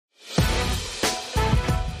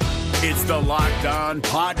It's the Locked On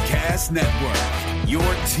Podcast Network, your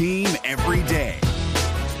team every day.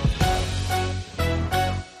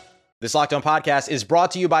 This Locked On Podcast is brought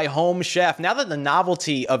to you by Home Chef. Now that the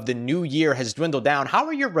novelty of the new year has dwindled down, how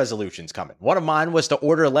are your resolutions coming? One of mine was to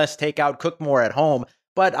order less takeout, cook more at home,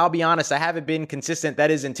 but I'll be honest, I haven't been consistent. That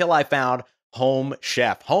is until I found Home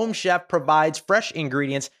Chef. Home Chef provides fresh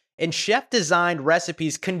ingredients and chef-designed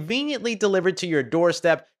recipes conveniently delivered to your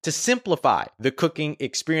doorstep to simplify the cooking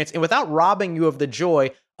experience and without robbing you of the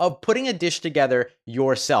joy of putting a dish together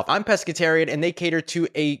yourself. I'm pescatarian and they cater to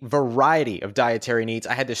a variety of dietary needs.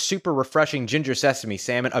 I had this super refreshing ginger sesame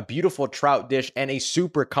salmon, a beautiful trout dish, and a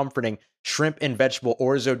super comforting shrimp and vegetable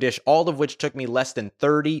orzo dish, all of which took me less than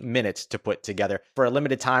 30 minutes to put together. For a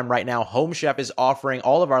limited time right now, Home Chef is offering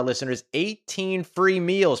all of our listeners 18 free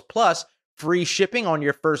meals plus free shipping on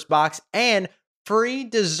your first box and free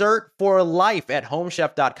dessert for life at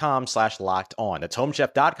homechef.com/lockedon. That's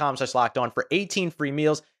homechef.com/lockedon for 18 free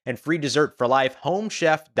meals and free dessert for life.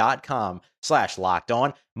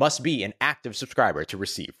 Homechef.com/lockedon. Must be an active subscriber to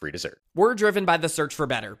receive free dessert. We're driven by the search for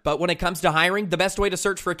better, but when it comes to hiring, the best way to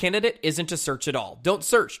search for a candidate isn't to search at all. Don't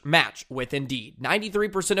search, match with Indeed.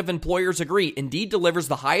 93% of employers agree Indeed delivers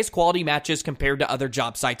the highest quality matches compared to other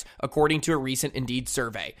job sites, according to a recent Indeed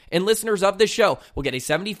survey. And listeners of this show will get a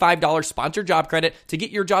 $75 sponsored job credit to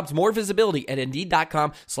get your jobs more visibility at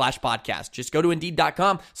Indeed.com/podcast. Just go to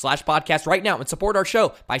Indeed.com/podcast right now and support our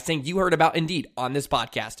show by saying you heard about Indeed on this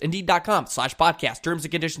podcast. Indeed.com/podcast. Terms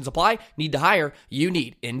and conditions apply. Need to hire? You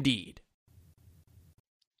need Indeed.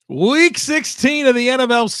 Week 16 of the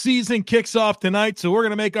NFL season kicks off tonight, so we're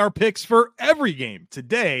going to make our picks for every game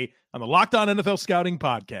today on the Locked On NFL Scouting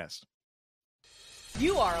Podcast.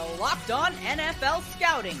 You are Locked On NFL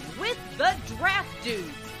Scouting with the Draft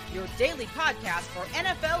Dudes, your daily podcast for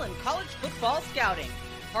NFL and college football scouting.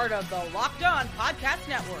 Part of the Locked On Podcast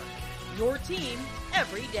Network, your team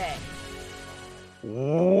every day.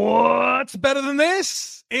 What's better than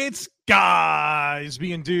this? It's guys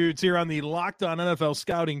being dudes here on the Locked On NFL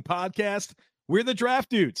Scouting Podcast. We're the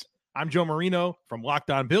Draft Dudes. I'm Joe Marino from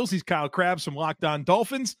Locked On Bills. He's Kyle Krabs from Locked On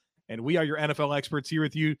Dolphins. And we are your NFL experts here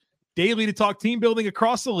with you daily to talk team building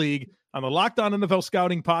across the league on the Locked On NFL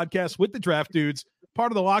Scouting Podcast with the Draft Dudes,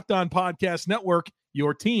 part of the Locked On Podcast Network,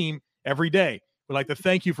 your team every day. We'd like to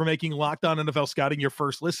thank you for making Locked On NFL Scouting your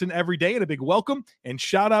first listen every day, and a big welcome and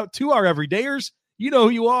shout out to our everydayers. You know who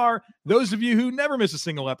you are. Those of you who never miss a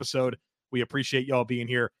single episode, we appreciate y'all being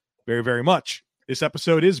here very, very much. This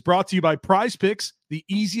episode is brought to you by Prize Picks, the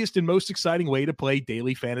easiest and most exciting way to play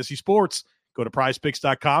daily fantasy sports. Go to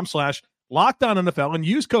prizepicks.com/LockedOnNFL and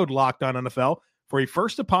use code LockedOnNFL for a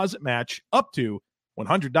first deposit match up to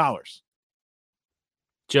 $100.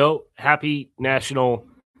 Joe, happy National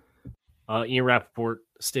Ian Rappaport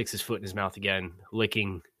sticks his foot in his mouth again,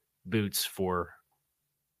 licking boots for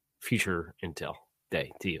future intel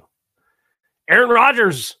day to you. Aaron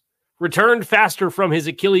Rodgers returned faster from his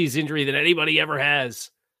Achilles injury than anybody ever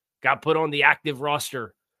has. Got put on the active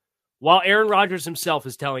roster, while Aaron Rodgers himself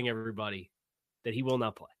is telling everybody that he will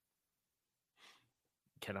not play.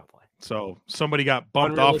 Cannot play. So somebody got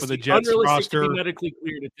bumped off of the Jets roster. To be medically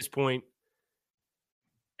cleared at this point.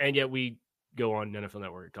 And yet we go on NFL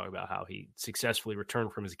Network to talk about how he successfully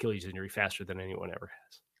returned from his Achilles injury faster than anyone ever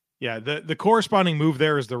has. Yeah, the corresponding move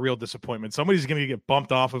there is the real disappointment. Somebody's going to get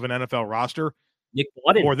bumped off of an NFL roster Nick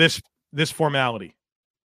Bawden. Or this formality.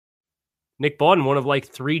 Nick Bawden, one of like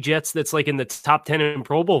three Jets that's like in the top 10 in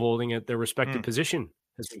Pro Bowl holding at their respective position,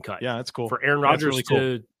 has been cut. Yeah, that's cool. For Aaron Rodgers really cool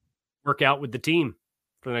to work out with the team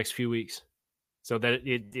for the next few weeks so that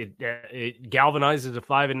it galvanizes a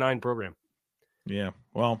 5-9 program. Yeah,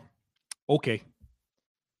 well, okay.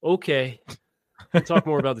 We'll talk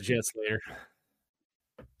more about the Jets later.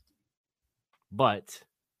 But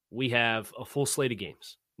we have a full slate of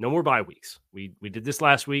games. No more bye weeks. We did this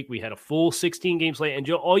last week. We had a full 16-game slate. And,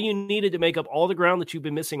 Joe, all you needed to make up all the ground that you've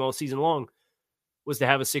been missing all season long was to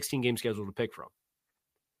have a 16-game schedule to pick from.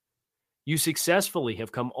 You successfully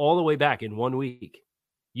have come all the way back in 1 week.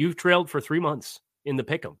 You've trailed for 3 months in the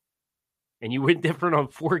pick'em. And you went different on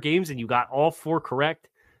 4 games, and you got all 4 correct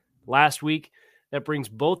last week. That brings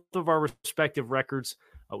both of our respective records.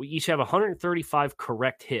 We each have 135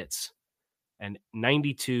 correct hits and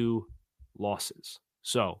 92 losses.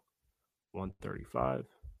 So, 135.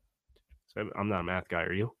 So I'm not a math guy,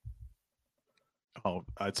 are you? Oh,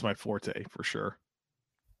 it's my forte for sure.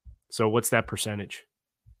 So what's that percentage?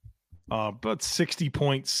 About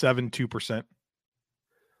 60.72%.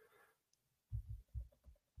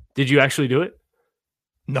 Did you actually do it?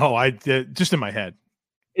 No, I did just in my head.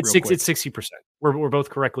 It's 60%. We're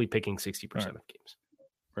both correctly picking 60% of games.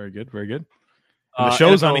 Very good, very good. And the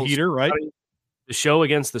show's on a NFL heater, right? The show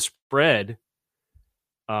against the spread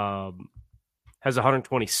has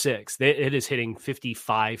 126. It is hitting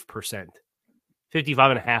 55%,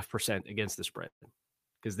 55.5% against the spread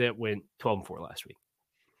because that went 12-4 last week.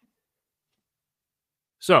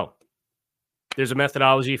 So there's a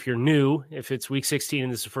methodology. If you're new, if it's week 16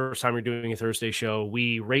 and this is the first time you're doing a Thursday show,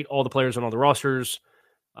 we rate all the players on all the rosters.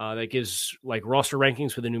 That gives like roster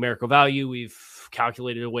rankings with a numerical value. We've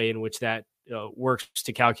calculated a way in which that works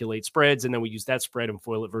to calculate spreads, and then we use that spread and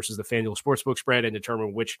foil it versus the FanDuel Sportsbook spread and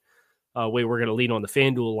determine which way we're going to lean on the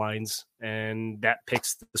FanDuel lines, and that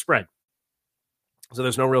picks the spread. So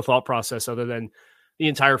there's no real thought process other than the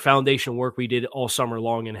entire foundation work we did all summer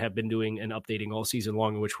long and have been doing and updating all season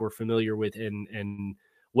long, in which we're familiar with and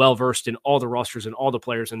well-versed in all the rosters and all the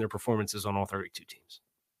players and their performances on all 32 teams.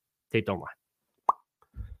 Tape don't lie.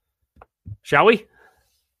 Shall we?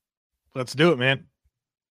 Let's do it, man.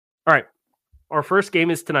 All right. Our first game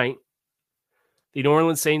is tonight. The New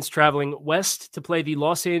Orleans Saints traveling west to play the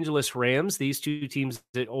Los Angeles Rams. These two teams,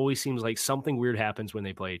 it always seems like something weird happens when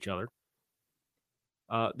they play each other.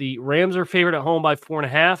 The Rams are favored at home by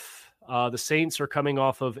 4.5. The Saints are coming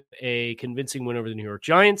off of a convincing win over the New York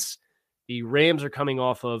Giants. The Rams are coming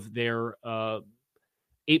off of their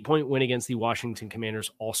 8-point win against the Washington Commanders,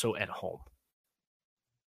 also at home.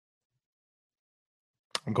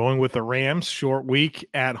 I'm going with the Rams. Short week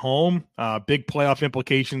at home. Big playoff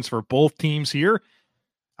implications for both teams here.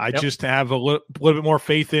 I just have a little bit more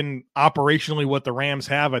faith in operationally what the Rams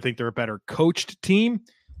have. I think they're a better coached team.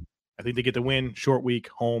 I think they get the win. Short week,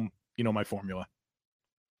 home. You know my formula.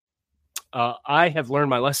 I have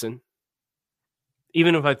learned my lesson.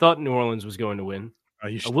 Even if I thought New Orleans was going to win,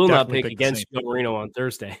 I will not pick against Joe Marino on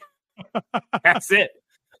Thursday. That's it.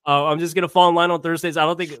 I'm just going to fall in line on Thursdays. I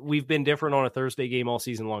don't think we've been different on a Thursday game all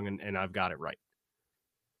season long, and I've got it right.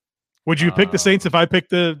 Would you pick the Saints if I picked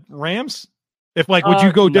the Rams? Would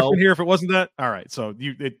you go different here if it wasn't that? All right, so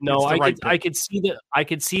I could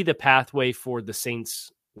see the pathway for the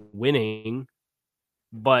Saints winning,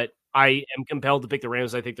 but I am compelled to pick the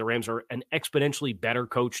Rams. I think the Rams are an exponentially better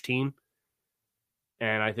coach team,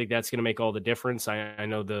 and I think that's going to make all the difference. I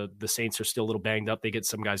know the Saints are still a little banged up. They get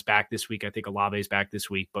some guys back this week. I think Olave's back this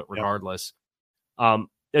week, but regardless,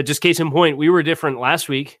 just case in point, we were different last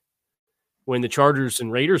week when the Chargers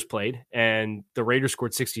and Raiders played, and the Raiders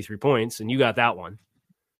scored 63 points, and you got that one.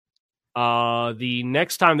 The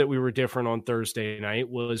next time that we were different on Thursday night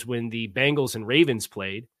was when the Bengals and Ravens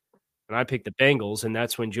played, and I picked the Bengals, and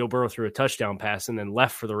that's when Joe Burrow threw a touchdown pass and then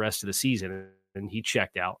left for the rest of the season, and he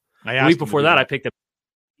checked out. The week before that, I picked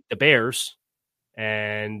the Bears,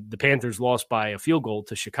 and the Panthers lost by a field goal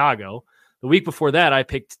to Chicago. The week before that, I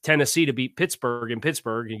picked Tennessee to beat Pittsburgh in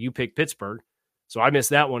Pittsburgh, and you picked Pittsburgh. So I missed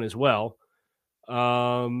that one as well.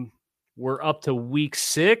 We're up to week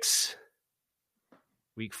 6,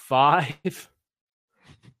 week 5,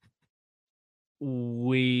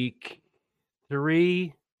 week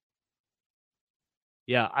 3.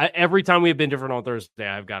 Yeah, every time we've been different on Thursday,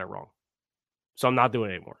 I've got it wrong. So I'm not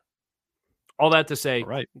doing it anymore. All that to say,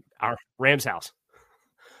 right. Our Rams house.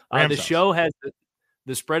 Show has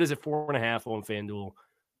the spread is at 4.5 on FanDuel.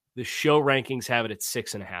 The show rankings have it at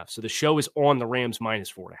 6.5. So the show is on the Rams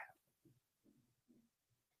minus 4.5.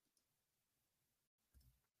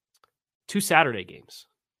 2 Saturday games,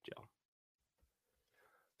 Joe.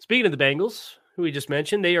 Speaking of the Bengals, who we just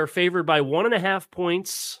mentioned, they are favored by 1.5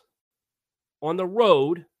 points on the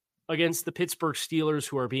road against the Pittsburgh Steelers,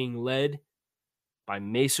 who are being led by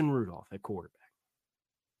Mason Rudolph at quarterback.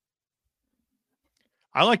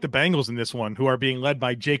 I like the Bengals in this one, who are being led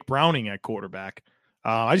by Jake Browning at quarterback.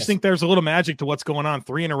 I just think there's a little magic to what's going on.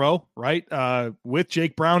 3 in a row, right? With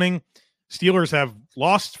Jake Browning, Steelers have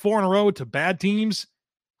lost 4 in a row to bad teams.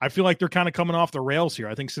 I feel like they're kind of coming off the rails here.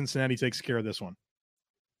 I think Cincinnati takes care of this one.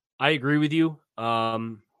 I agree with you.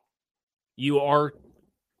 You are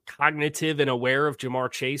cognitive and aware of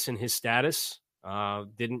Jamar Chase and his status. Has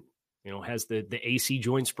the AC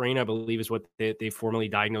joint sprain, I believe is what they formally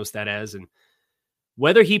diagnosed that as. And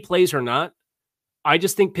whether he plays or not, I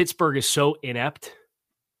just think Pittsburgh is so inept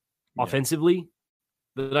offensively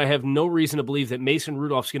that I have no reason to believe that Mason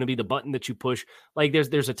Rudolph's going to be the button that you push. Like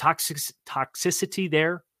there's a toxicity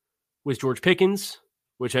there with George Pickens,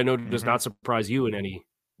 which I know does not surprise you in any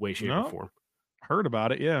way, shape, or form. Heard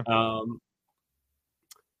about it, yeah.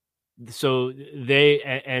 So they,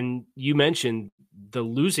 and you mentioned the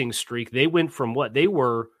losing streak. They went from what? They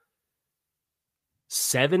were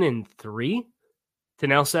 7-3 to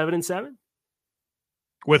now 7-7?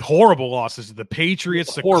 With horrible losses to the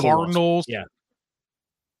Patriots, the Cardinals. Yeah.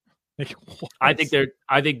 I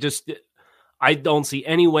don't see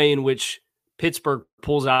any way in which Pittsburgh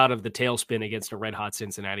pulls out of the tailspin against a red-hot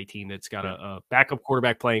Cincinnati team that's got a backup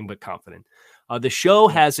quarterback playing but confident. The show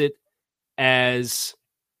has it as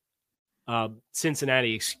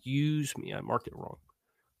Cincinnati, excuse me, I marked it wrong.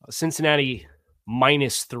 Cincinnati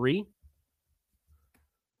 -3.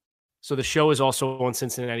 So the show is also on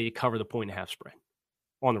Cincinnati to cover the 1.5 spread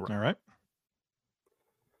on the road. All right.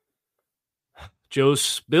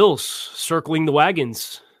 Joe's Bills circling the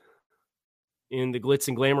wagons in the glitz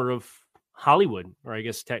and glamour of Hollywood, or I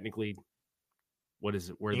guess technically, what is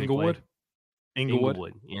it? Where Inglewood? They play?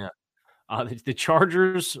 Inglewood, yeah. The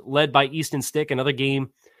Chargers, led by Easton Stick, another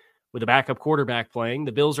game with a backup quarterback playing.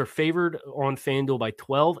 The Bills are favored on FanDuel by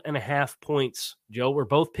 12.5 points. Joe, we're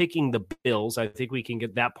both picking the Bills. I think we can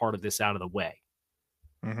get that part of this out of the way.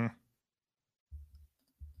 Mm-hmm.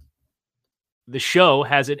 The show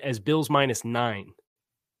has it as Bills -9.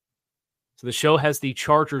 So the show has the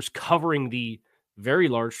Chargers covering the very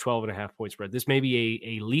large 12.5 point spread. This may be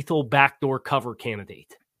a lethal backdoor cover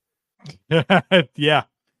candidate. Yeah.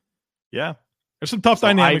 There's some tough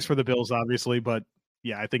dynamics for the Bills, obviously, but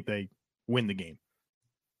yeah, I think they win the game.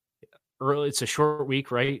 Early, it's a short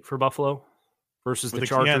week, right, for Buffalo versus the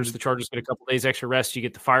Chargers. The Chargers get a couple days extra rest. You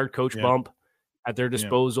get the fired coach bump at their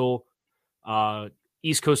disposal.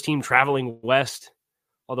 East Coast team traveling west.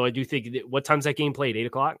 Although I do think, what time's that game played? 8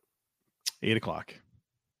 o'clock? 8 o'clock.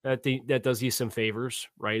 That does you some favors,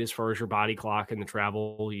 right? As far as your body clock and the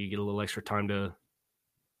travel, you get a little extra time to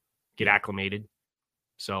get acclimated.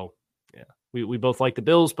 So, yeah, we both like the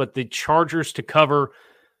Bills, but the Chargers to cover,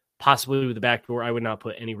 possibly with the backdoor, I would not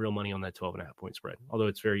put any real money on that 12.5 point spread. Although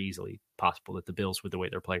it's very easily possible that the Bills, with the way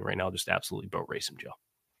they're playing right now, just absolutely boat race them, Joe.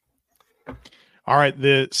 All right,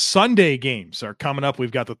 the Sunday games are coming up.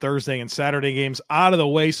 We've got the Thursday and Saturday games out of the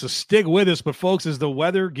way, so stick with us. But, folks, as the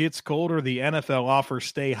weather gets colder, the NFL offers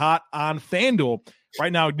stay hot on FanDuel.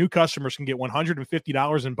 Right now, new customers can get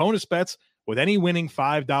 $150 in bonus bets with any winning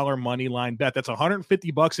 $5 money line bet. That's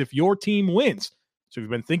 $150 if your team wins. So if you've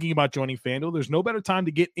been thinking about joining FanDuel, there's no better time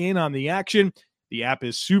to get in on the action. The app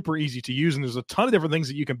is super easy to use, and there's a ton of different things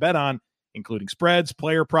that you can bet on, including spreads,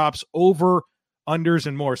 player props, over, unders,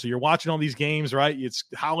 and more. So you're watching all these games, right? It's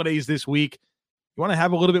holidays this week. You want to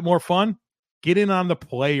have a little bit more fun? Get in on the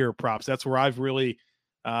player props. That's where I've really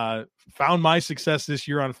found my success this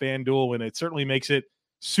year on FanDuel, and it certainly makes it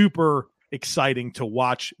super exciting to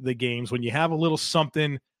watch the games when you have a little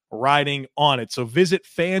something riding on it. So visit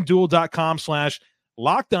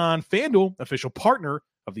FanDuel.com/LockedOn. FanDuel, official partner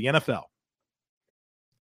of the NFL.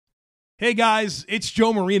 Hey guys, it's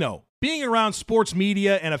Joe Marino. Being around sports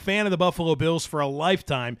media and a fan of the Buffalo Bills for a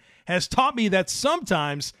lifetime has taught me that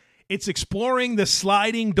sometimes it's exploring the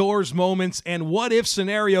sliding doors moments and what-if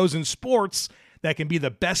scenarios in sports that can be the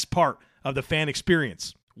best part of the fan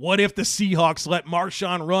experience. What if the Seahawks let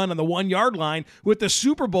Marshawn run on the 1-yard line with the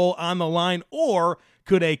Super Bowl on the line? Or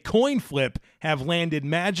could a coin flip have landed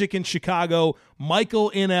Magic in Chicago, Michael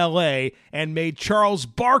in L.A., and made Charles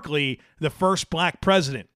Barkley the first black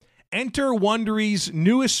president? Enter Wondery's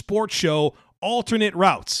newest sports show, Alternate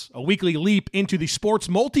Routes, a weekly leap into the sports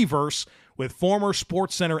multiverse with former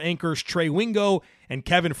SportsCenter anchors Trey Wingo and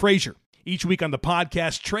Kevin Frazier. Each week on the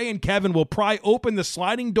podcast, Trey and Kevin will pry open the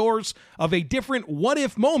sliding doors of a different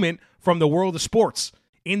what-if moment from the world of sports.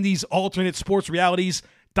 In these alternate sports realities,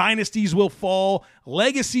 dynasties will fall,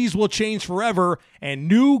 legacies will change forever, and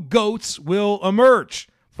new GOATs will emerge.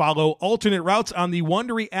 Follow Alternate Routes on the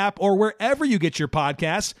Wondery app or wherever you get your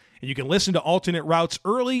podcasts. And you can listen to Alternate Routes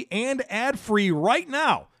early and ad-free right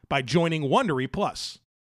now by joining Wondery Plus.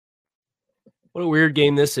 What a weird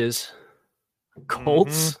game this is.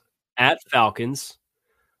 Colts at Falcons.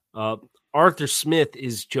 Arthur Smith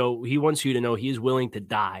is, Joe, he wants you to know he is willing to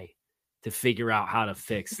die to figure out how to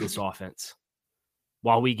fix this offense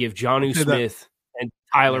while we give Jonnu Smith and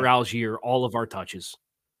Tyler Algier all of our touches.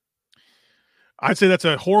 I'd say that's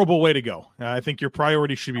a horrible way to go. I think your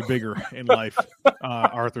priority should be bigger in life,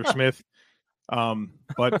 Arthur Smith.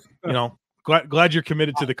 But, you know, glad you're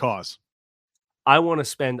committed to the cause. I want to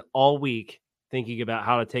spend all week thinking about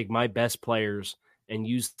how to take my best players and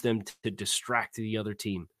use them to distract the other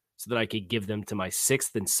team so that I could give them to my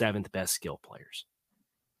 6th and 7th best skill players.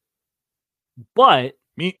 But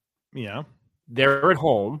they're at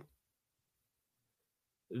home.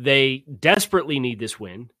 They desperately need this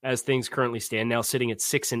win as things currently stand, now sitting at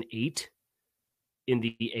 6-8 in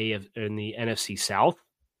the NFC South.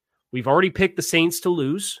 We've already picked the Saints to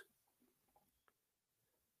lose.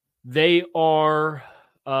 They are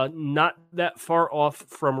not that far off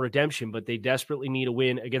from redemption, but they desperately need a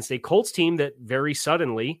win against a Colts team that very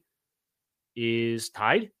suddenly is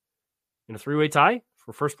tied in a 3-way tie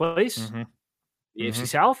for first place. The AFC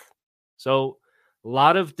South. So a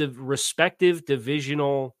lot of the respective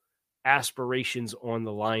divisional aspirations on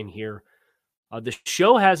the line here. The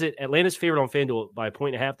show has it Atlanta's favorite on FanDuel by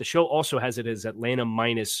 1.5. The show also has it as Atlanta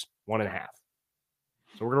minus 1.5.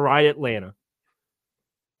 So we're going to ride Atlanta.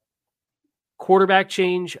 Quarterback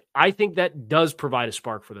change, I think that does provide a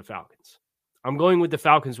spark for the Falcons. I'm going with the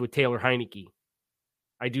Falcons with Taylor Heineke.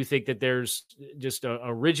 I do think that there's just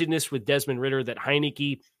a rigidness with Desmond Ridder that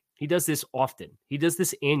Heineke, he does this often. He does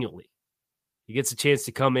this annually. He gets a chance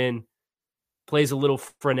to come in, plays a little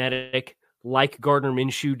frenetic like Gardner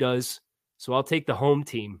Minshew does. So I'll take the home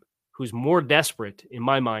team, who's more desperate, in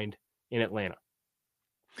my mind, in Atlanta.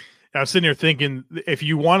 I was sitting here thinking, if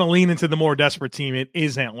you want to lean into the more desperate team, it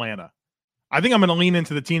is Atlanta. I think I'm going to lean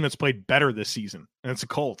into the team that's played better this season, and it's the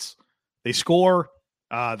Colts. They score.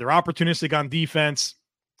 They're opportunistic on defense.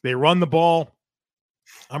 They run the ball.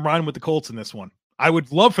 I'm riding with the Colts in this one. I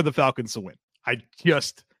would love for the Falcons to win. I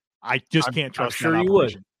just can't trust. I'm sure you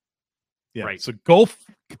would. Yeah. Right. So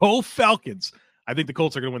go Falcons. I think the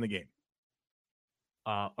Colts are going to win the game.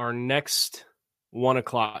 Our next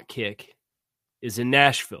 1:00 kick is in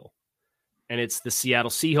Nashville, and it's the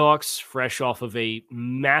Seattle Seahawks, fresh off of a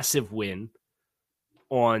massive win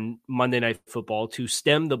on Monday Night Football to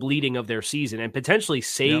stem the bleeding of their season and potentially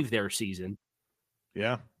save their season.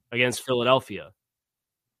 Yeah. Against Philadelphia.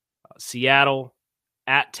 Seattle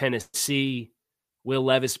at Tennessee. Will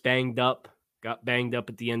Levis got banged up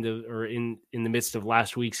at the end of, or in the midst of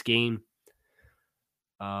last week's game.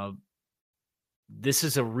 This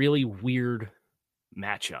is a really weird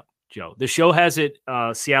matchup, Joe. The show has it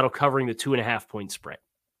Seattle covering the 2.5-point spread.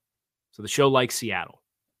 So the show likes Seattle.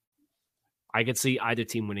 I could see either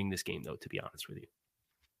team winning this game, though, to be honest with you.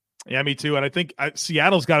 Yeah, me too. And I think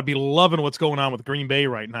Seattle's got to be loving what's going on with Green Bay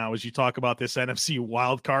right now as you talk about this NFC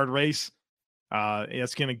wildcard race.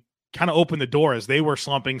 It's going to kind of open the door. As they were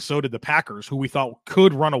slumping, so did the Packers, who we thought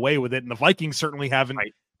could run away with it. And the Vikings certainly haven't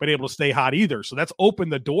been able to stay hot either. So that's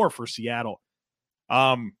opened the door for Seattle.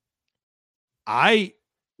 I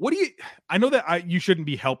know that you shouldn't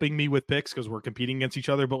be helping me with picks because we're competing against each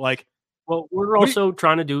other, but like, well, we're also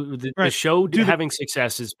trying to do the show. Having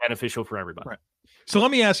success is beneficial for everybody. Right. So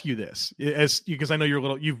let me ask you this, because I know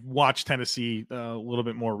you've watched Tennessee a little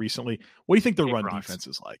bit more recently. What do you think the run defense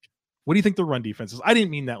is like? What do you think the run defense is? I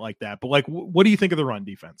didn't mean that like that, but like, what do you think of the run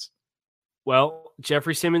defense? Well,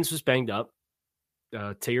 Jeffrey Simmons was banged up.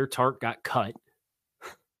 Taylor Tart got cut,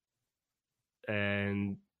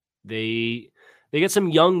 and they get some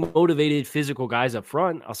young, motivated, physical guys up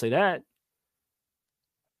front. I'll say that.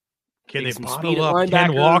 Can they bottle up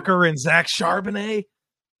Ken Walker and Zach Charbonnet?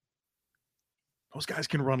 Those guys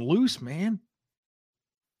can run loose, man.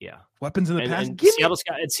 Yeah, weapons in the pass.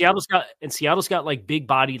 Seattle's got like big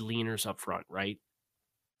bodied leaners up front, right?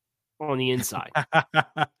 On the inside.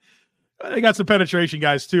 They got some penetration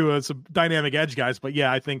guys too, some dynamic edge guys. But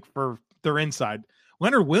yeah, I think for their inside,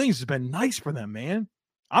 Leonard Williams has been nice for them, man.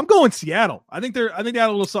 I'm going Seattle. I think they got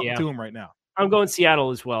a little something to them right now. I'm going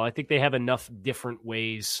Seattle as well. I think they have enough different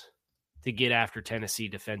ways to get after Tennessee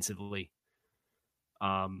defensively.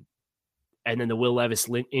 And then the Will Levis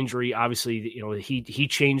injury, obviously, he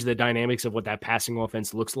changed the dynamics of what that passing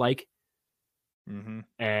offense looks like. Mm-hmm.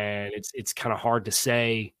 And it's kind of hard to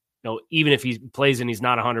say, even if he plays and he's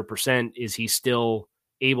not 100%, is he still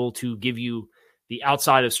able to give you the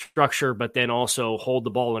outside of structure, but then also hold the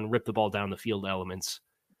ball and rip the ball down the field elements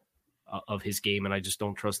of his game? And I just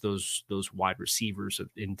don't trust those wide receivers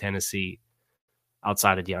in Tennessee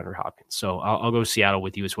outside of DeAndre Hopkins. So I'll go Seattle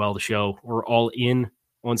with you as well. The show, we're all in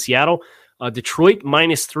on Seattle. Detroit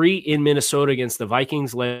 -3 in Minnesota against the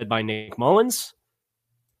Vikings, led by Nick Mullins.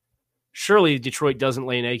 Surely Detroit doesn't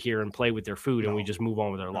lay an egg here and play with their food, and we just move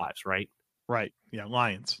on with our lives, right? Right. Yeah,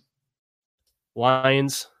 Lions. Hold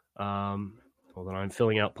on, I'm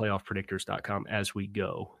filling out playoffpredictors.com as we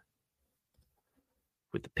go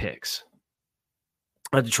with the picks.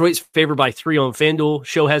 Detroit's favored by 3 on FanDuel.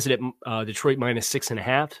 Show has it at Detroit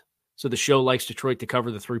 -6.5. So the show likes Detroit to cover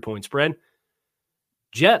the 3-point spread.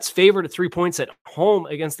 Jets favored at 3 points at home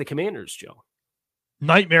against the Commanders, Joe.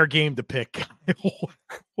 Nightmare game to pick.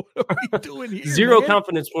 What are we doing here? Zero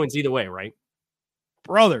confidence points either way, right?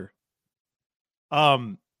 Brother.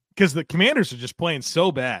 Because the Commanders are just playing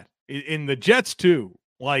so bad. In the Jets, too.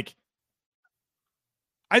 Like,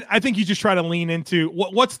 I think you just try to lean into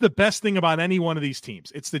what's the best thing about any one of these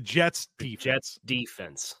teams? It's the Jets defense. Jets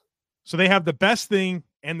defense. So they have the best thing,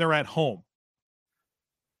 and they're at home.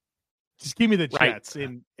 Just give me the Jets.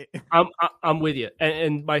 Right. I'm with you.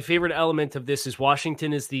 And my favorite element of this is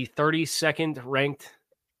Washington is the 32nd ranked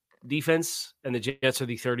defense, and the Jets are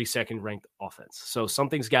the 32nd ranked offense. So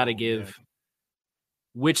something's got to give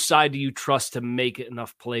which side do you trust to make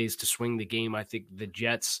enough plays to swing the game? I think the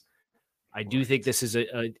Jets. I do think this is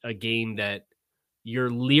a game that you're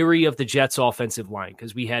leery of the Jets' offensive line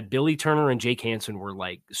because we had Billy Turner and Jake Hansen were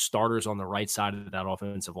like starters on the right side of that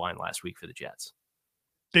offensive line last week for the Jets.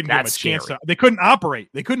 Didn't give them a chance. They couldn't operate.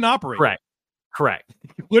 Correct.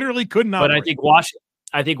 Literally couldn't operate. But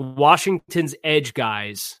I think Washington's edge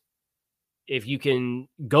guys, if you can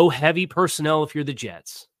go heavy personnel, if you're the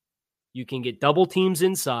Jets, you can get double teams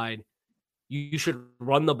inside. You should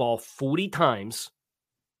run the ball 40 times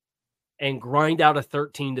and grind out a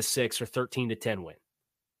 13-6 or 13-10 win.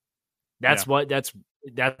 That's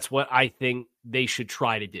what I think they should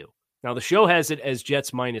try to do. Now the show has it as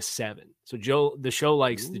Jets -7. So the show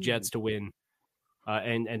likes the Jets to win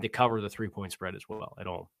and to cover the 3-point spread as well at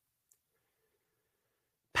home.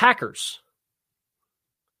 Packers.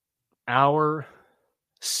 Our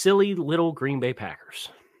silly little Green Bay Packers.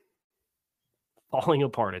 Falling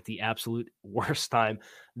apart at the absolute worst time.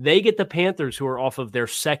 They get the Panthers, who are off of their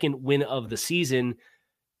second win of the season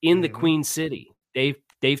in the Queen City. Dave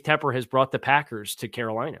Tepper has brought the Packers to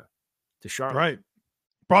Carolina, to Charlotte. Right.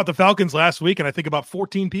 Brought the Falcons last week, and I think about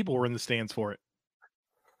 14 people were in the stands for it.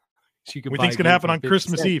 So we think it's going to happen on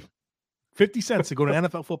Christmas Eve. 50 cents to go to an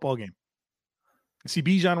NFL football game. See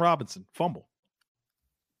Bijan Robinson fumble.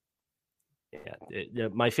 Yeah,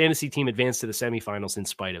 my fantasy team advanced to the semifinals in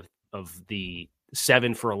spite of the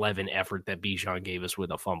 7-for-11 effort that Bijan gave us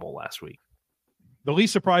with a fumble last week. The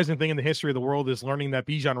least surprising thing in the history of the world is learning that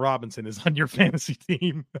Bijan Robinson is on your fantasy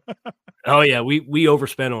team. Oh yeah, we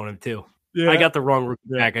overspent on him too. Yeah. I got the wrong rookie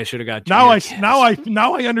back. I should have got. Now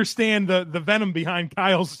I understand the venom behind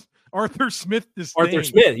Kyle's Arthur Smith disdain. Arthur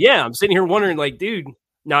Smith, yeah. I'm sitting here wondering, like, dude.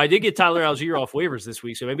 Now I did get Tyler Algier off waivers this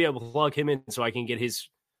week, so maybe I'll plug him in so I can get his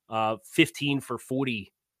 15 for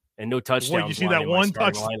 40 and no touchdowns. Boy, you see that one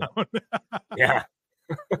touchdown? Yeah.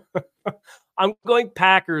 I'm going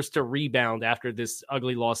Packers to rebound after this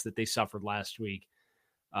ugly loss that they suffered last week.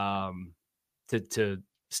 To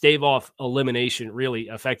stave off elimination, really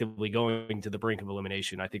effectively going to the brink of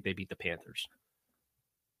elimination. I think they beat the Panthers.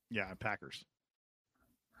 Yeah, Packers.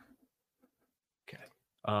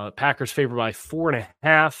 Okay. Packers favored by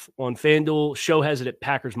 4.5 on FanDuel. Show has it at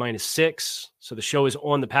Packers -6. So the show is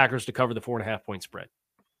on the Packers to cover the 4.5 point spread.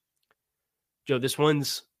 Joe, this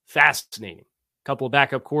one's fascinating. Couple of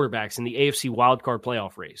backup quarterbacks in the AFC wildcard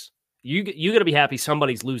playoff race. You got to be happy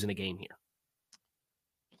somebody's losing a game here.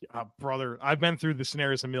 Brother, I've been through the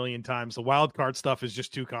scenarios a million times. The wild card stuff is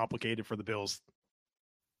just too complicated for the Bills.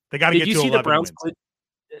 They got to get to 11 wins. Did you see the Browns?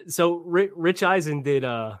 So Rich Eisen did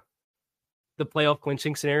the playoff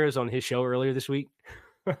clinching scenarios on his show earlier this week.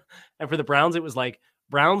 And for the Browns, it was like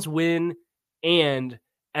Browns win and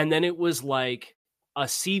then it was like a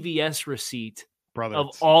CVS receipt of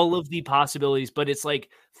all of the possibilities, but it's like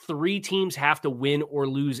 3 teams have to win or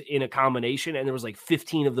lose in a combination, and there was like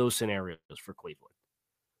 15 of those scenarios for Cleveland.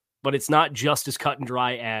 But it's not just as cut and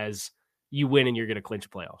dry as you win and you're going to clinch a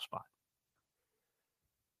playoff spot.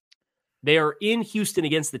 They are in Houston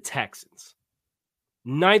against the Texans.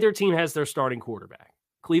 Neither team has their starting quarterback.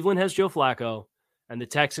 Cleveland has Joe Flacco, and the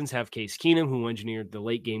Texans have Case Keenum, who engineered the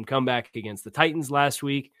late game comeback against the Titans last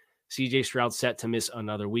week. CJ Stroud set to miss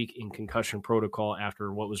another week in concussion protocol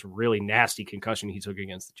after what was a really nasty concussion he took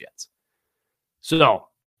against the Jets. So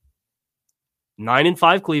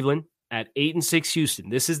 9-5 Cleveland at 8-6 Houston.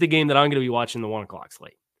 This is the game that I'm going to be watching the 1 o'clock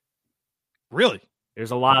slate. Really?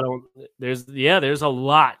 There's a lot. There's a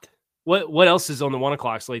lot. What else is on the 1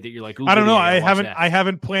 o'clock slate that you're like? I don't know. I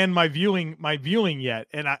haven't planned my viewing yet,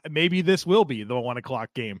 and maybe this will be the 1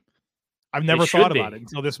 o'clock game. I've never thought about it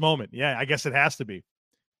until this moment. Yeah, I guess it has to be.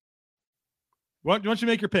 Why don't you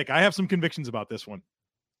make your pick? I have some convictions about this one.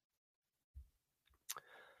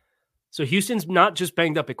 So Houston's not just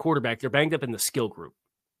banged up at quarterback; they're banged up in the skill group,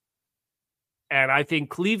 and I think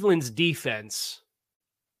Cleveland's defense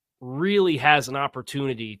really has an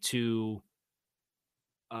opportunity to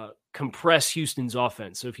compress Houston's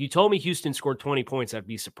offense. So if you told me Houston scored 20 points, I'd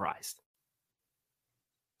be surprised.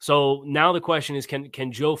 So now the question is,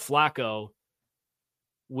 can Joe Flacco,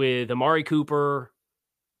 with Amari Cooper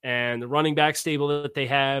and the running back stable that they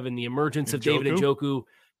have and the emergence of David Njoku,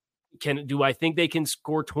 do I think they can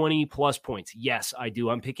score 20 plus points? Yes, I do.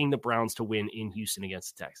 I'm picking the Browns to win in Houston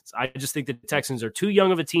against the Texans. I just think the Texans are too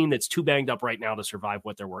young of a team that's too banged up right now to survive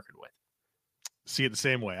what they're working with. See it the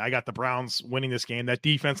same way. I got the Browns winning this game. That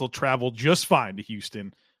defense will travel just fine to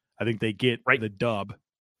Houston. I think they get the dub.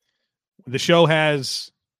 The show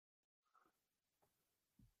has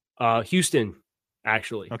Houston,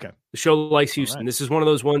 actually. Okay. The show likes Houston. Right. This is one of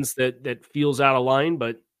those ones that feels out of line,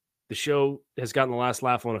 but the show has gotten the last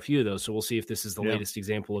laugh on a few of those. So we'll see if this is the latest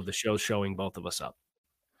example of the show showing both of us up.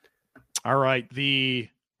 All right. The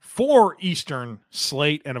 4 Eastern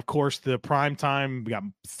slate, and of course the prime time. We got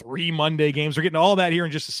 3 Monday games. We're getting all that here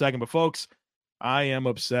in just a second. But folks, I am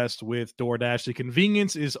obsessed with DoorDash. The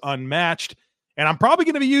convenience is unmatched, and I'm probably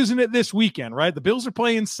going to be using it this weekend, right? The Bills are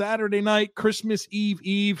playing Saturday night, Christmas Eve.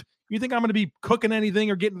 You think I'm going to be cooking anything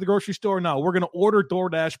or getting to the grocery store? No, we're going to order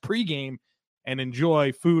DoorDash pregame and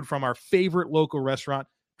enjoy food from our favorite local restaurant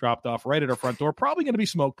dropped off right at our front door. Probably going to be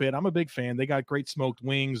Smoke Pit. I'm a big fan. They got great smoked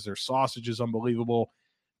wings. Their sausage is unbelievable.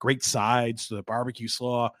 Great sides, the barbecue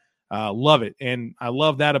slaw. Love it. And I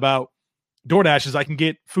love that about DoorDash is I can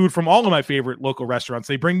get food from all of my favorite local restaurants.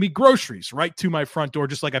 They bring me groceries right to my front door,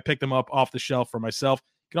 just like I picked them up off the shelf for myself.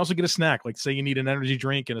 You can also get a snack, like say you need an energy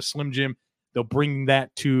drink and a Slim Jim. They'll bring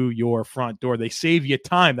that to your front door. They save you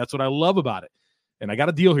time. That's what I love about it. And I got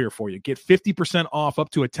a deal here for you. Get 50% off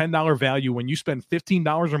up to a $10 value when you spend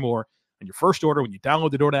 $15 or more on your first order when you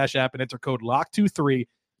download the DoorDash app and enter code LOCK23.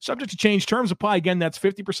 Subject to change. Terms apply. Again, that's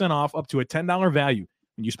 50% off up to a $10 value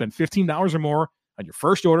when you spend $15 or more on your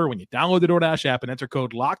first order when you download the DoorDash app and enter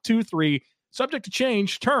code LOCK23. Subject to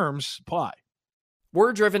change. Terms apply.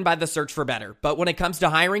 We're driven by the search for better, but when it comes to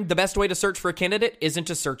hiring, the best way to search for a candidate isn't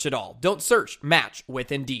to search at all. Don't search, match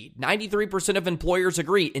with Indeed. 93% of employers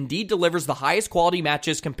agree Indeed delivers the highest quality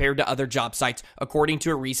matches compared to other job sites, according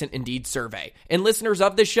to a recent Indeed survey. And listeners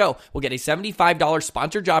of this show will get a $75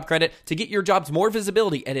 sponsored job credit to get your jobs more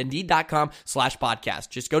visibility at Indeed.com/podcast.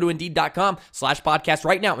 Just go to Indeed.com/podcast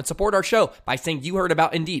right now and support our show by saying you heard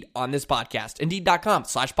about Indeed on this podcast.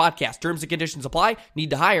 Indeed.com/podcast. Terms and conditions apply.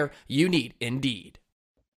 Need to hire? You need Indeed.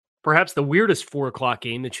 Perhaps the weirdest 4:00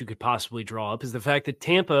 game that you could possibly draw up is the fact that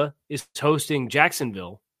Tampa is hosting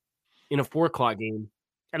Jacksonville in a 4:00 game.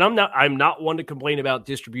 And I'm not one to complain about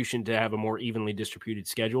distribution to have a more evenly distributed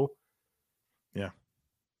schedule. Yeah.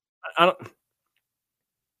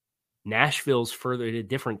 Nashville's further in a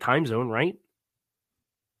different time zone, right?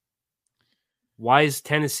 Why is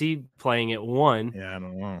Tennessee playing at 1? Yeah, I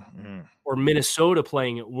don't know. Yeah. Or Minnesota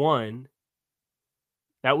playing at 1?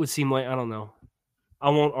 That would seem like, I don't know. I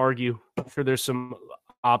won't argue. I'm sure there's some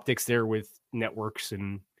optics there with networks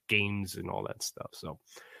and games and all that stuff. So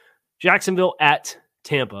Jacksonville at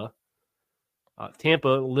Tampa. Tampa,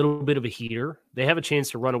 a little bit of a heater. They have a chance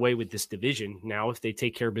to run away with this division now if they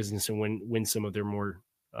take care of business and win some of their more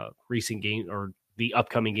recent games or the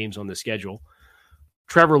upcoming games on the schedule.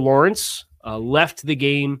 Trevor Lawrence left the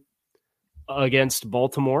game against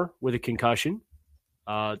Baltimore with a concussion.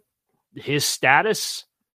 His status...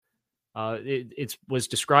 It was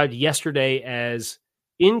described yesterday as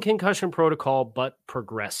in concussion protocol, but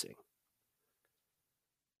progressing.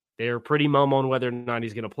 They're pretty mum on whether or not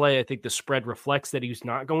he's going to play. I think the spread reflects that he's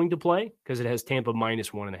not going to play because it has Tampa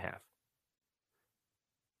 -1.5.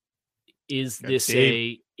 Is this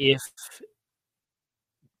if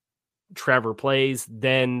Trevor plays,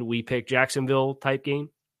 then we pick Jacksonville type game?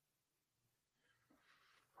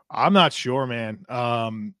 I'm not sure, man.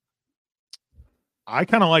 I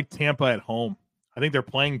kind of like Tampa at home. I think they're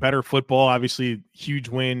playing better football. Obviously, huge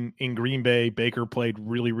win in Green Bay. Baker played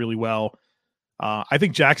really, really well. I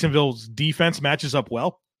think Jacksonville's defense matches up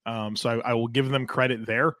well. So I will give them credit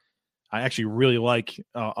there. I actually really like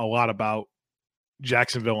a lot about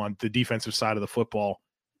Jacksonville on the defensive side of the football.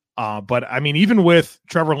 But, I mean, even with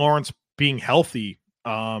Trevor Lawrence being healthy,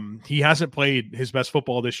 he hasn't played his best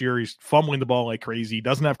football this year. He's fumbling the ball like crazy. He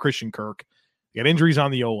doesn't have Christian Kirk. He got injuries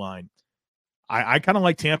on the O-line. I kind of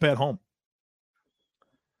like Tampa at home.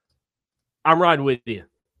 I'm riding with you.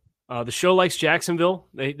 The show likes Jacksonville.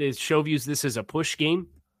 The show views this as a push game,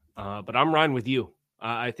 but I'm riding with you.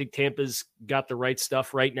 I think Tampa's got the right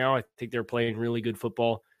stuff right now. I think they're playing really good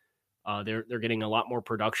football. They're getting a lot more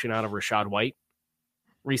production out of Rachaad White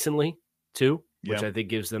recently, too, which I think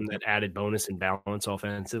gives them that added bonus and balance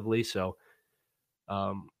offensively. So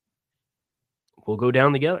we'll go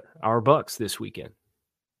down together. Our Bucs this weekend.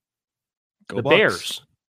 The Bucs. Bears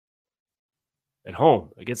at home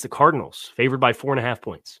against the Cardinals, favored by 4.5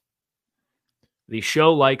 points. The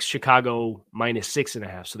show likes Chicago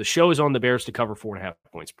 -6.5. So the show is on the Bears to cover 4.5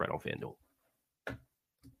 points spread on FanDuel.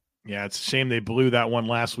 Yeah, it's a shame they blew that one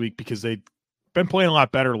last week because they've been playing a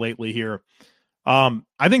lot better lately here. I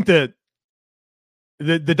think that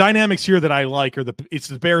the dynamics here that I like are it's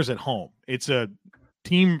the Bears at home. It's a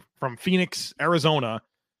team from Phoenix, Arizona,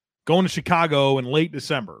 going to Chicago in late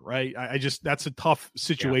December, right? I just that's a tough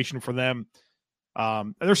situation for them.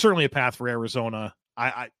 There's certainly a path for Arizona.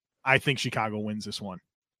 I think Chicago wins this one.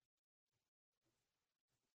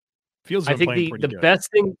 I think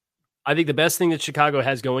the best thing that Chicago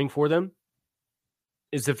has going for them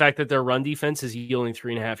is the fact that their run defense is yielding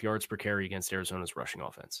 3.5 yards per carry against Arizona's rushing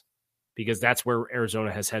offense, because that's where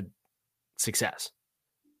Arizona has had success.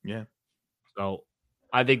 Yeah. So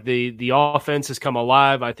I think the offense has come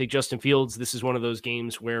alive. I think Justin Fields, this is one of those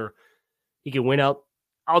games where he can win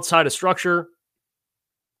outside of structure.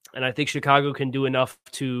 And I think Chicago can do enough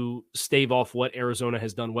to stave off what Arizona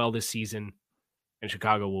has done well this season, and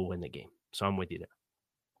Chicago will win the game. So I'm with you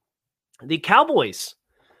there. The Cowboys,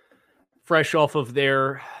 fresh off of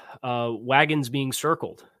their wagons being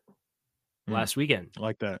circled last weekend. I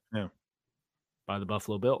like that. Yeah. By the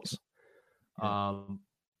Buffalo Bills. Yeah.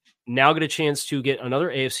 Now get a chance to get another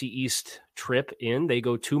AFC East trip in. They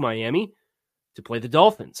go to Miami to play the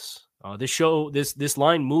Dolphins. This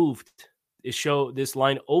line moved. This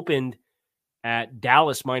line opened at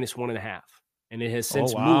Dallas -1.5, and it has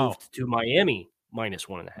since moved to Miami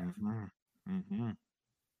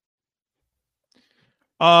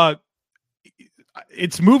 -1.5.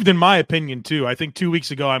 It's moved in my opinion too. I think 2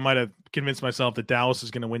 weeks ago I might have convinced myself that Dallas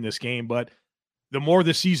is going to win this game, but the more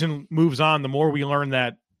the season moves on, the more we learn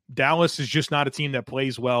that Dallas is just not a team that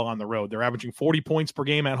plays well on the road. They're averaging 40 points per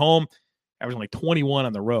game at home, averaging like 21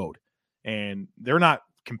 on the road, and they're not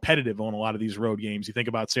competitive on a lot of these road games. You think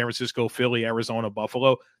about San Francisco, Philly, Arizona,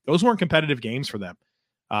 Buffalo. Those weren't competitive games for them.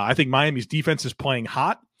 I think Miami's defense is playing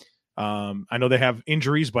hot. I know they have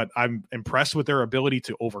injuries, but I'm impressed with their ability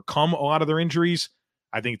to overcome a lot of their injuries.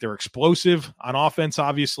 I think they're explosive on offense,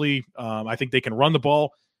 obviously. I think they can run the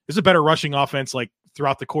ball. This is a better rushing offense like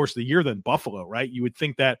throughout the course of the year than Buffalo, right? You would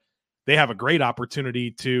think that they have a great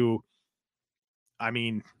opportunity to,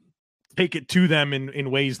 take it to them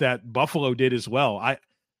in ways that Buffalo did as well.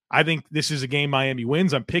 I think this is a game Miami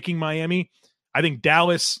wins. I'm picking Miami. I think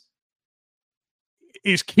Dallas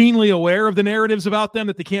is keenly aware of the narratives about them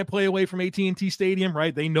that they can't play away from AT&T Stadium,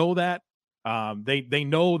 right? They know that. They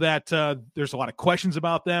know that there's a lot of questions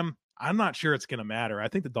about them. I'm not sure it's going to matter. I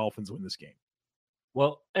think the Dolphins win this game.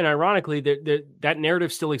 Well, and ironically, that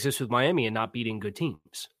narrative still exists with Miami and not beating good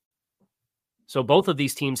teams. So both of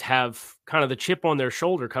these teams have kind of the chip on their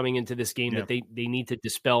shoulder coming into this game that they need to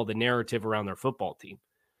dispel the narrative around their football team.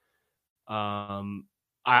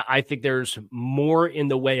 I think there's more in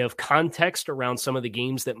the way of context around some of the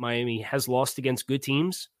games that Miami has lost against good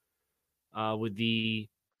teams. What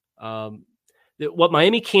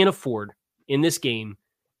Miami can't afford in this game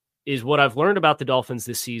is what I've learned about the Dolphins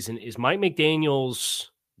this season is Mike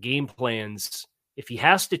McDaniel's game plans. If he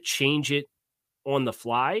has to change it on the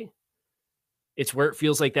fly, it's where it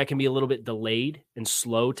feels like that can be a little bit delayed and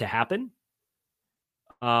slow to happen.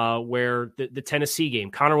 Where the Tennessee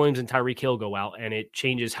game, Connor Williams and Tyreek Hill go out, and it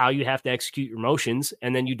changes how you have to execute your motions,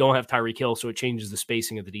 and then you don't have Tyreek Hill, so it changes the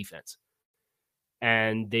spacing of the defense.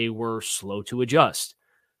 And they were slow to adjust.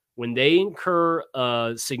 When they incur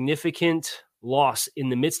a significant loss in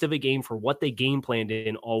the midst of a game for what they game planned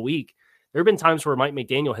in all week, there have been times where Mike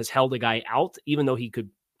McDaniel has held a guy out, even though he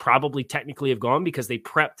could probably technically have gone because they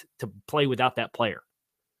prepped to play without that player.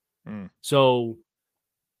 So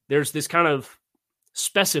there's this kind of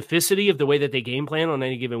specificity of the way that they game plan on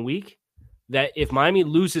any given week that if Miami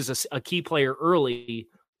loses a key player early,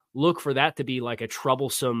 look for that to be like a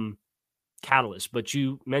troublesome catalyst. But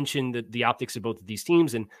you mentioned the optics of both of these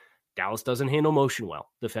teams, and Dallas doesn't handle motion well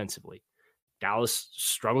defensively. Dallas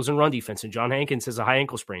struggles in run defense, and John Hankins has a high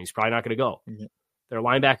ankle sprain. He's probably not going to go. Mm-hmm. Their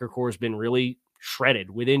linebacker core has been really shredded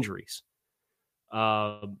with injuries.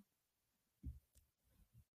 I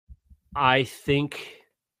think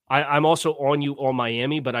I'm also on you on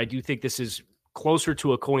Miami, but I do think this is closer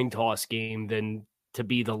to a coin toss game than to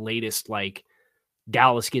be the latest, like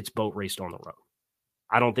Dallas gets boat raced on the road.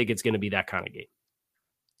 I don't think it's going to be that kind of game.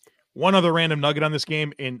 One other random nugget on this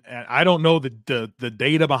game, and I don't know the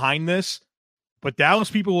data behind this, but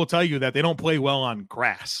Dallas people will tell you that they don't play well on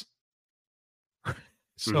grass.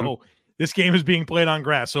 So this game is being played on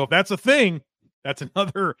grass. So if that's a thing, that's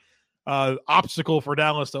another obstacle for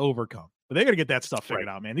Dallas to overcome. But they got to get that stuff figured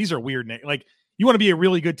out, man. These are weird. Like, you want to be a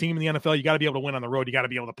really good team in the NFL, you got to be able to win on the road. You got to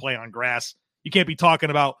be able to play on grass. You can't be talking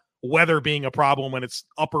about weather being a problem when it's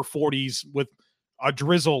upper 40s with a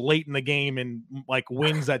drizzle late in the game and like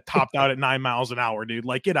winds that topped out at 9 miles an hour, dude.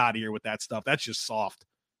 Like, get out of here with that stuff. That's just soft.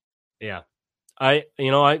 Yeah. I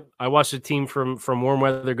watched a team from warm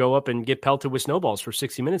weather go up and get pelted with snowballs for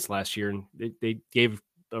 60 minutes last year, and they gave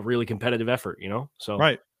a really competitive effort, So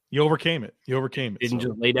right. You overcame it. Didn't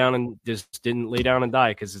just lay down and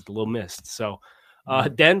die because it's a little mist. So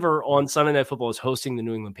Denver on Sunday Night Football is hosting the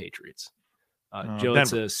New England Patriots. Joe,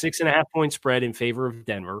 Denver. It's a 6.5 point spread in favor of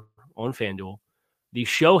Denver on FanDuel. The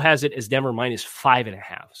show has it as Denver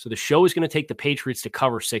 -5.5. So the show is going to take the Patriots to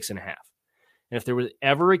cover 6.5. And if there was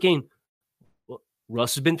ever a game,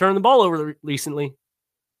 Russ has been turning the ball over recently.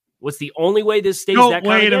 What's the only way this stays that kind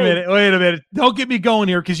of game? Wait a minute. Don't get me going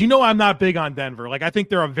here because I'm not big on Denver. Like, I think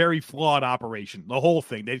they're a very flawed operation. The whole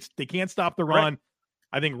thing. They can't stop the run. Right.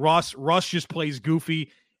 I think Russ just plays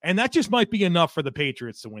goofy, and that just might be enough for the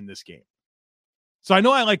Patriots to win this game. So I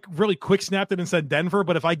know I really quick snapped it and said Denver,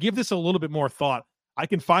 but if I give this a little bit more thought, I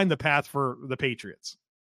can find the path for the Patriots.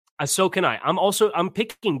 So can I. I'm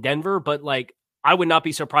picking Denver, but I would not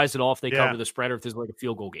be surprised at all if they cover the spread or if there's a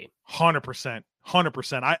field goal game. 100%.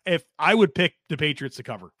 100%. I would pick the Patriots to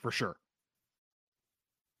cover for sure.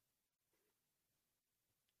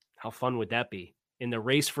 How fun would that be? In the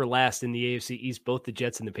race for last in the AFC East, both the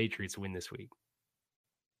Jets and the Patriots win this week.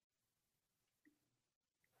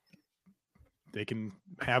 They can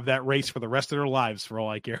have that race for the rest of their lives for all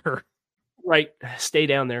I care. Right. Stay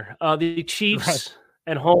down there. The Chiefs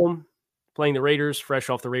at home playing the Raiders, fresh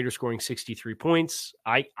off the Raiders scoring 63 points.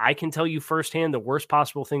 I can tell you firsthand the worst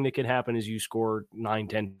possible thing that could happen is you score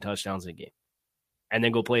 9-10 touchdowns in a game and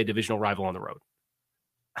then go play a divisional rival on the road.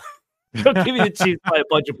 Don't give me the Chiefs by a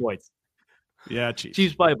bunch of points. Yeah, Chiefs.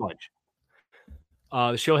 Chiefs by a bunch.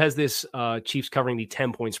 The show has this Chiefs covering the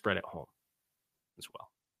 10-point spread at home as well.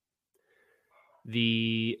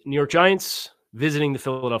 The New York Giants visiting the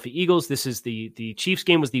Philadelphia Eagles. This is the Chiefs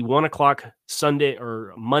game was the 1:00 Sunday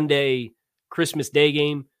or Monday Christmas Day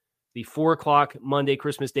game. The 4:00 Monday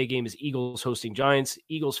Christmas Day game is Eagles hosting Giants.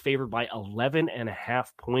 Eagles favored by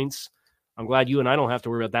 11.5 points. I'm glad you and I don't have to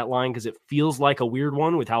worry about that line because it feels like a weird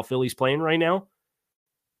one with how Philly's playing right now.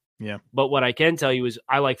 Yeah. But what I can tell you is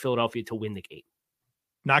I like Philadelphia to win the game.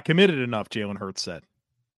 Not committed enough, Jalen Hurts said.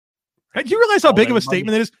 Hey, do you realize how big of a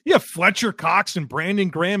statement that is? You have Fletcher Cox and Brandon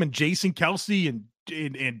Graham and Jason Kelsey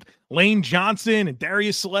and Lane Johnson and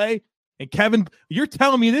Darius Slay and Kevin. You're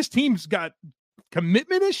telling me this team's got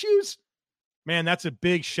commitment issues? Man, that's a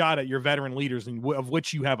big shot at your veteran leaders, of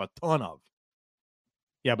which you have a ton of.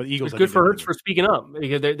 Yeah, but Eagles. It's good for Hurts for speaking up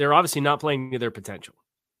because they're obviously not playing to their potential.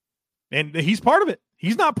 And he's part of it.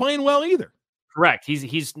 He's not playing well either. Correct.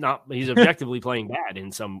 He's not. He's objectively playing bad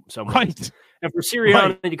in some ways. Right. And for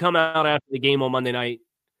Sirianni to come out after the game on Monday night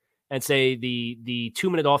and say the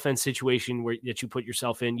 2-minute offense situation that you put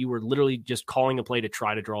yourself in, you were literally just calling a play to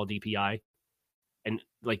try to draw a DPI, and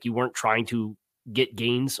you weren't trying to get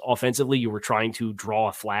gains offensively. You were trying to draw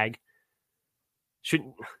a flag.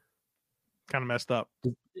 Kind of messed up.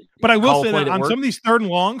 But I will say that on some of these third and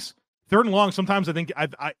longs, sometimes I think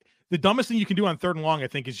the dumbest thing you can do on third and long, I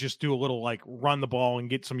think, is just do a little run the ball and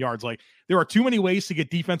get some yards. There are too many ways to get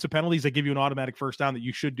defensive penalties that give you an automatic first down that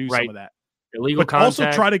you should do some of that. Illegal contact.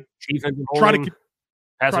 Also try to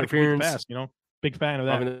pass interference. Pass, big fan of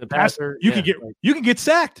that. The passer, you can get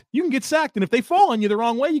sacked. You can get sacked, and if they fall on you the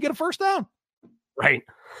wrong way, you get a first down. Right,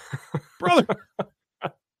 brother.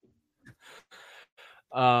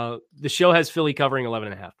 The show has Philly covering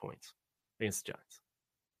 11.5 points against the Giants.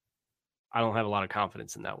 I don't have a lot of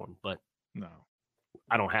confidence in that one, but no,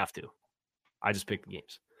 I don't have to. I just pick the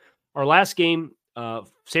games. Our last game,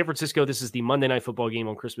 San Francisco. This is the Monday Night Football game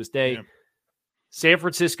on Christmas Day. Yeah. San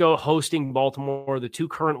Francisco hosting Baltimore, the two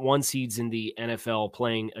current 1 seeds in the NFL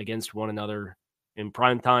playing against one another in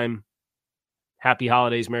prime time. Happy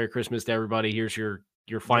holidays, Merry Christmas to everybody. Here's your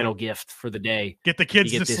final gift for the day. Get the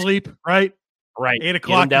kids to sleep, right? Right. 8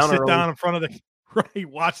 o'clock to sit down in front of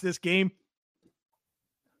watch this game.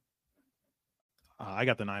 I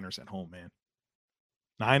got the Niners at home, man.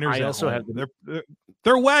 Niners I also home. Have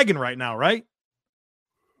they're wagging right now, right?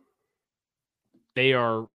 They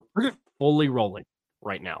are fully rolling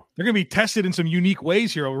right now. They're going to be tested in some unique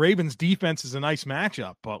ways here. Ravens defense is a nice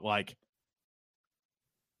matchup, but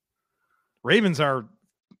Ravens are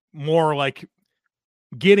more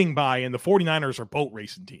getting by, and the 49ers are boat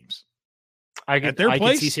racing teams. I could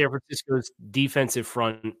see San Francisco's defensive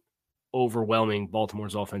front overwhelming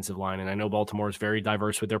Baltimore's offensive line. And I know Baltimore is very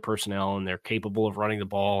diverse with their personnel and they're capable of running the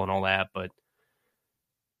ball and all that, but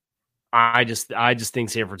I just think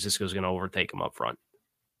San Francisco is going to overtake them up front.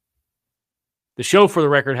 The show, for the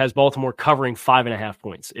record, has Baltimore covering 5.5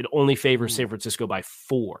 points. It only favors San Francisco by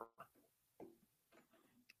 4. I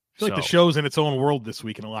feel like the show's in its own world this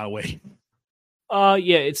week in a lot of ways.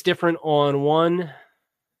 Yeah, it's different on 1,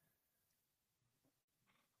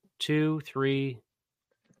 2, 3,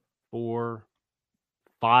 4,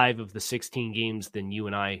 5 of the 16 games than you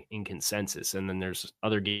and I in consensus. And then there's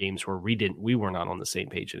other games where we were not on the same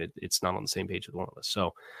page, and it's not on the same page with one of us.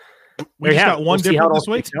 So we just got one different this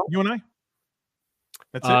week, you and I?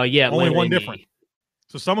 That's it? Yeah. Only one different.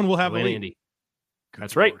 So someone will have a lead. Andy.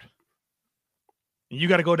 That's right. You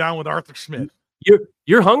got to go down with Arthur Smith.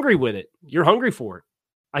 You're hungry with it. You're hungry for it.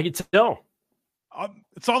 I can tell.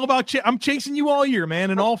 It's all about I'm chasing you all year,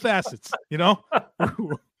 man, in all facets. You know,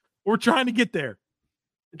 we're trying to get there.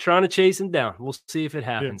 Trying to chase him down. We'll see if it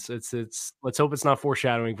happens. Yeah. It's let's hope it's not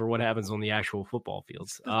foreshadowing for what happens on the actual football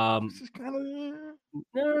fields. No.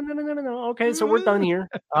 Okay, so we're done here.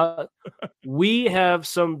 We have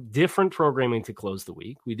some different programming to close the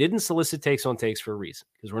week. We didn't solicit takes on takes for a reason,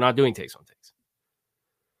 because we're not doing takes on takes.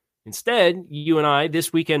 Instead, you and I,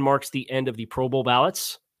 this weekend marks the end of the Pro Bowl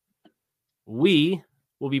ballots. We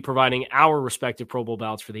will be providing our respective Pro Bowl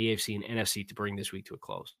ballots for the AFC and NFC to bring this week to a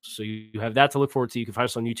close. So you have that to look forward to. You can find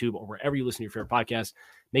us on YouTube or wherever you listen to your favorite podcast.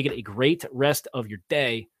 Make it a great rest of your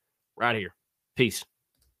day. We're out of here. Peace.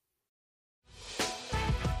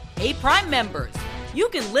 Hey, Prime members, you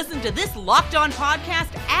can listen to this Locked On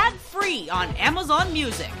podcast ad-free on Amazon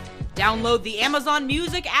Music. Download the Amazon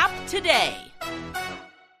Music app today.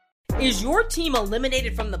 Is your team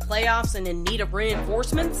eliminated from the playoffs and in need of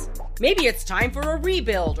reinforcements? Maybe it's time for a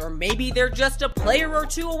rebuild, or maybe they're just a player or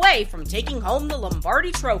two away from taking home the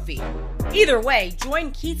Lombardi Trophy. Either way, join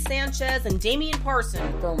Keith Sanchez and Damian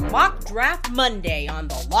Parson for Mock Draft Monday on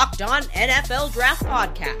the Locked On NFL Draft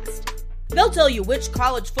Podcast. They'll tell you which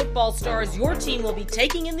college football stars your team will be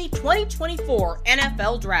taking in the 2024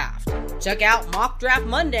 NFL Draft. Check out Mock Draft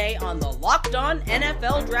Monday on the Locked On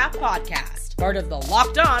NFL Draft Podcast, part of the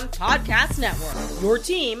Locked On Podcast Network. Your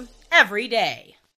team every day.